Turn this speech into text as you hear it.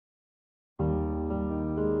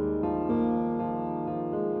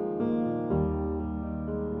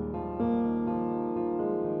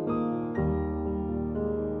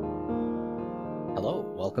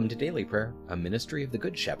Welcome to Daily Prayer, a ministry of the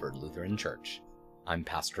Good Shepherd Lutheran Church. I'm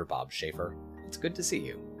Pastor Bob Schaefer. It's good to see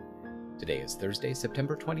you. Today is Thursday,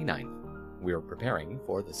 September 29th. We are preparing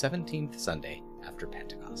for the 17th Sunday after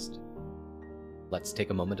Pentecost. Let's take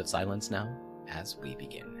a moment of silence now as we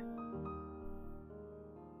begin.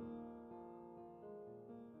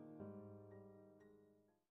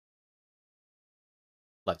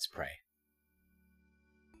 Let's pray.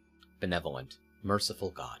 Benevolent,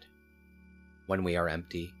 merciful God, when we are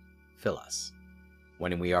empty, fill us.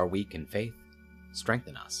 When we are weak in faith,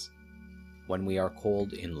 strengthen us. When we are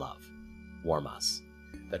cold in love, warm us,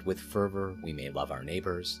 that with fervor we may love our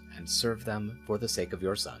neighbors and serve them for the sake of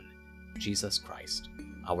your Son, Jesus Christ,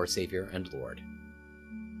 our Savior and Lord.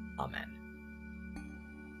 Amen.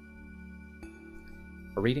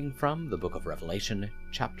 A reading from the book of Revelation,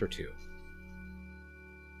 chapter 2.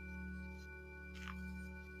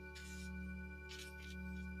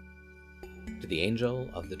 To the angel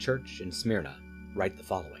of the church in Smyrna, write the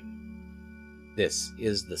following. This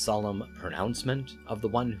is the solemn pronouncement of the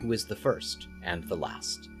one who is the first and the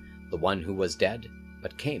last, the one who was dead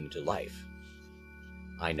but came to life.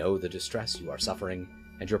 I know the distress you are suffering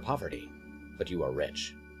and your poverty, but you are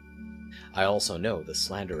rich. I also know the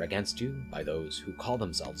slander against you by those who call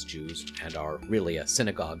themselves Jews and are really a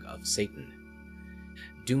synagogue of Satan.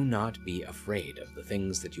 Do not be afraid of the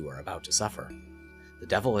things that you are about to suffer. The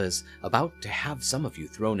devil is about to have some of you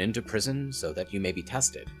thrown into prison so that you may be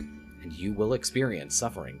tested, and you will experience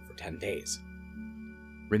suffering for 10 days.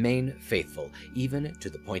 Remain faithful, even to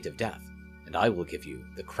the point of death, and I will give you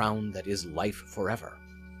the crown that is life forever.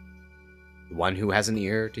 The one who has an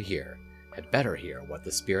ear to hear had better hear what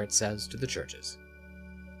the Spirit says to the churches.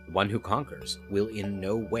 The one who conquers will in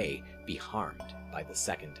no way be harmed by the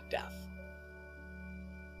second death.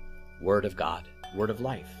 Word of God, word of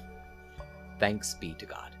life. Thanks be to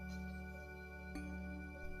God.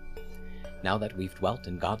 Now that we've dwelt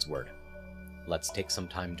in God's Word, let's take some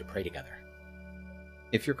time to pray together.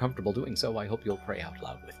 If you're comfortable doing so, I hope you'll pray out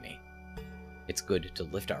loud with me. It's good to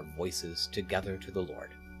lift our voices together to the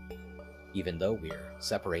Lord. Even though we're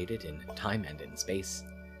separated in time and in space,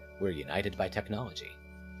 we're united by technology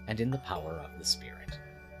and in the power of the Spirit.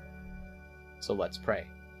 So let's pray.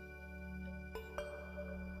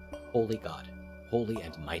 Holy God, holy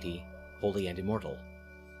and mighty, holy and immortal,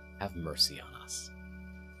 have mercy on us.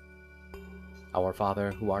 Our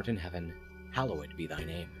Father, who art in heaven, hallowed be thy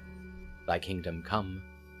name. Thy kingdom come,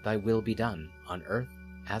 thy will be done, on earth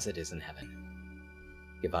as it is in heaven.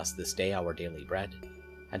 Give us this day our daily bread,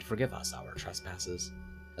 and forgive us our trespasses,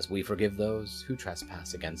 as we forgive those who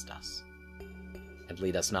trespass against us. And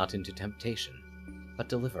lead us not into temptation, but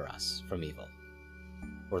deliver us from evil.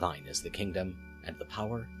 For thine is the kingdom, and the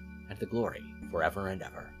power, and the glory, forever and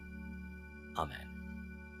ever. Amen.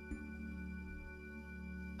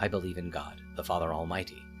 I believe in God, the Father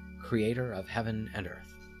Almighty, creator of heaven and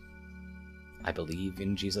earth. I believe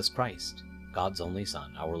in Jesus Christ, God's only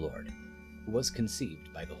Son, our Lord, who was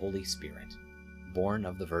conceived by the Holy Spirit, born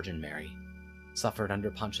of the Virgin Mary, suffered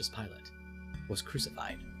under Pontius Pilate, was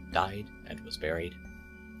crucified, died, and was buried.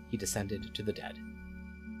 He descended to the dead.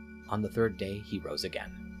 On the third day he rose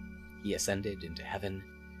again. He ascended into heaven.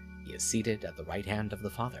 He is seated at the right hand of the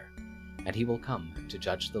Father, and he will come to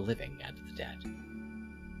judge the living and the dead.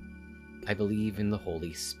 I believe in the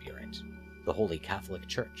Holy Spirit, the Holy Catholic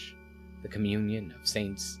Church, the communion of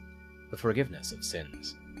saints, the forgiveness of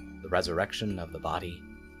sins, the resurrection of the body,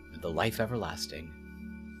 and the life everlasting.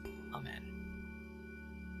 Amen.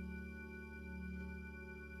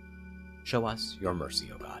 Show us your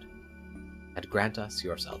mercy, O God, and grant us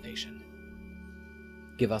your salvation.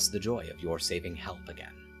 Give us the joy of your saving help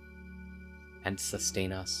again, and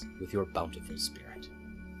sustain us with your bountiful Spirit.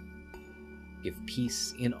 Give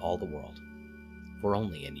peace in all the world, for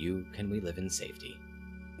only in you can we live in safety.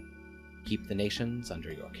 Keep the nations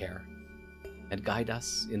under your care, and guide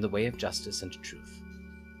us in the way of justice and truth.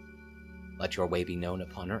 Let your way be known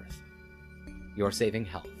upon earth, your saving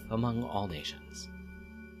health among all nations.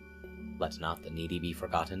 Let not the needy be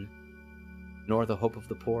forgotten, nor the hope of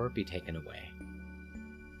the poor be taken away.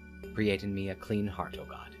 Create in me a clean heart, O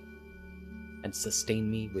God, and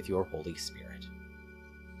sustain me with your Holy Spirit.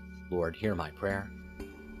 Lord, hear my prayer,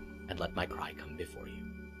 and let my cry come before you.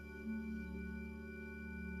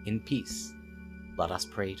 In peace, let us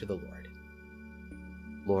pray to the Lord.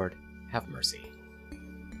 Lord, have mercy.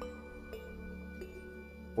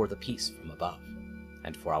 For the peace from above,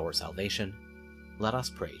 and for our salvation, let us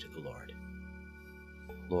pray to the Lord.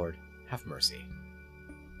 Lord, have mercy.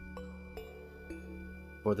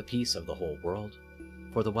 For the peace of the whole world,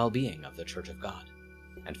 for the well-being of the Church of God,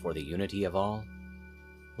 and for the unity of all,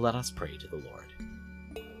 let us pray to the Lord.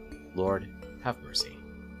 Lord, have mercy.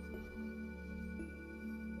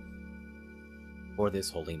 For this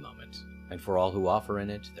holy moment, and for all who offer in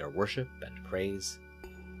it their worship and praise,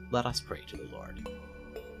 let us pray to the Lord.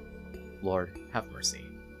 Lord, have mercy.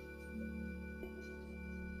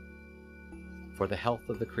 For the health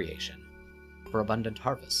of the creation, for abundant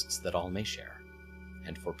harvests that all may share,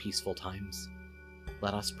 and for peaceful times,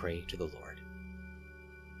 let us pray to the Lord.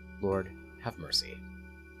 Lord, have mercy.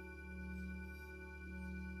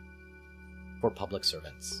 For public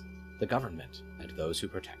servants, the government, and those who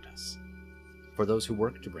protect us, for those who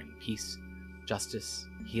work to bring peace, justice,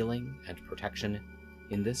 healing, and protection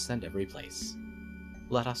in this and every place,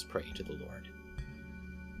 let us pray to the Lord.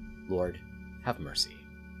 Lord, have mercy.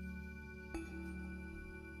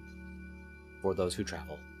 For those who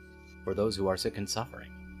travel, for those who are sick and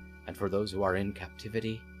suffering, and for those who are in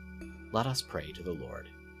captivity, let us pray to the Lord.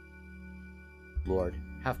 Lord,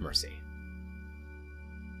 have mercy.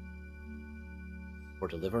 For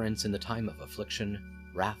deliverance in the time of affliction,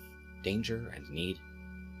 wrath, danger, and need,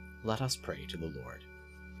 let us pray to the Lord.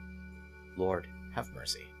 Lord, have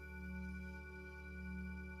mercy.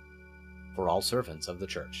 For all servants of the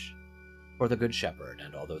Church, for the Good Shepherd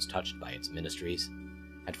and all those touched by its ministries,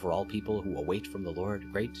 and for all people who await from the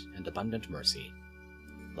Lord great and abundant mercy,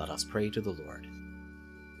 let us pray to the Lord.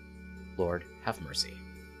 Lord, have mercy.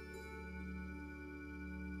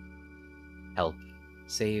 Help,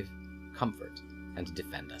 save, comfort, and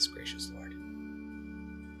defend us, gracious Lord.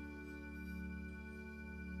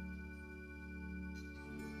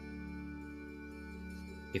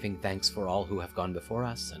 Giving thanks for all who have gone before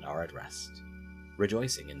us and are at rest,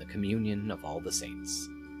 rejoicing in the communion of all the saints,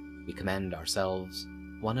 we commend ourselves,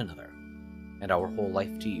 one another, and our whole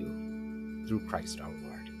life to you, through Christ our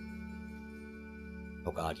Lord.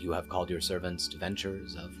 O God, you have called your servants to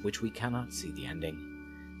ventures of which we cannot see the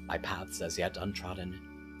ending, by paths as yet untrodden,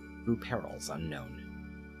 through perils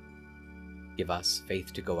unknown. Give us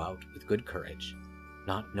faith to go out with good courage,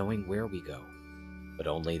 not knowing where we go, but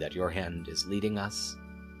only that your hand is leading us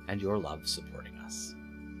and your love supporting us.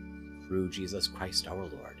 Through Jesus Christ our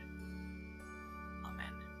Lord.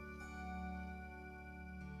 Amen.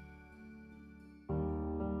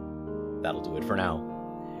 That'll do it for now.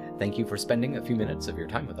 Thank you for spending a few minutes of your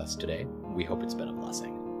time with us today. We hope it's been a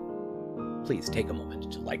blessing. Please take a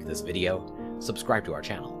moment to like this video, subscribe to our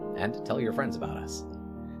channel, and tell your friends about us.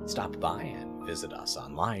 Stop by and visit us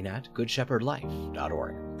online at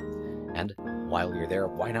goodshepherdlife.org. And while you're there,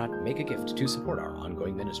 why not make a gift to support our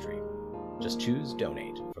ongoing ministry? Just choose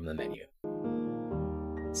Donate from the menu.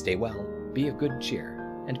 Stay well, be of good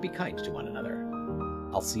cheer, and be kind to one another.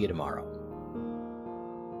 I'll see you tomorrow.